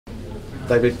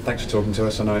David, thanks for talking to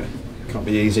us. I know it can't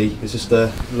be easy. Is this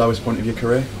the lowest point of your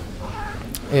career?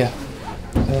 Yeah.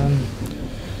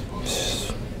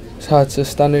 It's hard to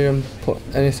stand here and put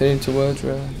anything into words,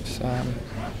 really.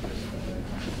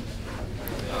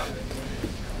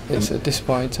 It's a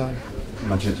disappointing time. I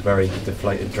imagine it's a very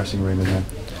deflated dressing room, isn't it?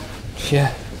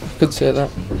 Yeah, I could say that.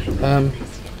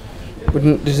 We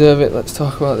didn't deserve it. Let's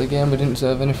talk about the game. We didn't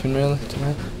deserve anything really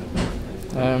tonight.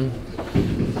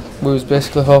 We was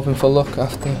basically hoping for luck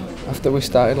after we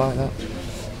started like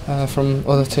that from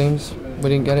other teams. We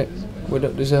didn't get it. We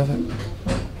don't deserve it.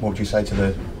 What would you say to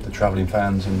the travelling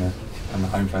fans and the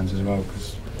home fans as well?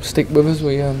 Cause stick with us.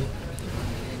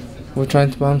 We're trying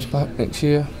to bounce back next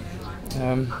year.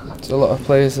 There's a lot of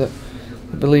players that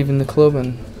believe in the club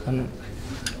and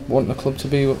want the club to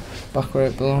be back where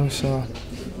it belongs. So,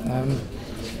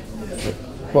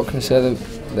 what can I say?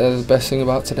 They're the best thing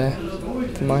about today.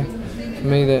 For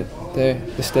me, they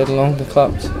stayed along. They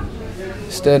clapped.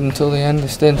 They stayed until the end. They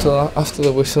stayed until after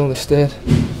the whistle. They stayed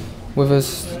with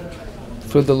us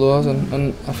through the lows,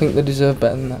 and I think they deserve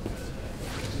better than that.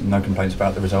 No complaints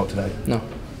about the result today? No.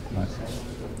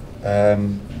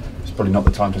 It's probably not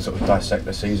the time to sort of dissect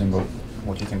the season, but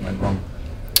what do you think went wrong?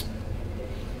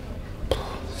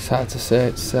 It's hard to say.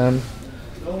 It's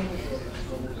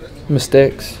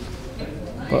mistakes,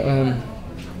 but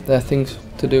there are things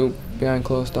to do behind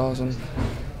closed doors and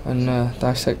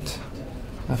dissect.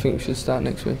 I think we should start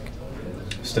next week.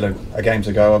 Still a game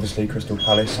to go, obviously, Crystal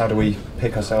Palace. How do we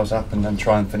pick ourselves up and then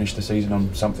try and finish the season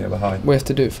on something of a high? We have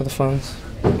to do it for the fans.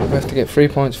 We have to get 3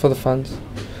 points for the fans,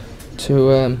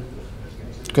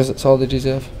 because that's all they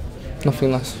deserve,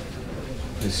 nothing less.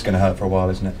 This is going to hurt for a while,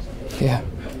 isn't it? Yeah.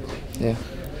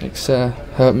 It's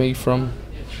hurt me from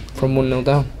 1-0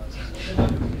 down,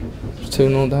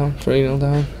 2-0 down, 3-0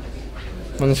 down.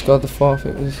 When they scored the fourth,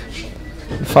 it was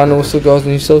the final whistle goes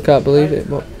and you still can't believe it.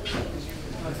 But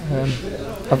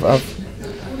I've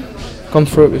gone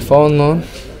through it before on loan,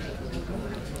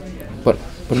 but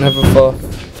never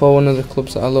for one of the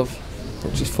clubs that I love,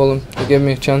 which is Fulham. They gave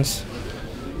me a chance,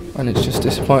 and it's just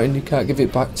disappointing. You can't give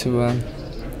it back to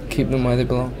keep them where they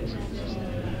belong.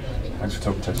 Thanks for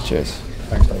talking to us. Cheers.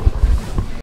 Thanks, Dave.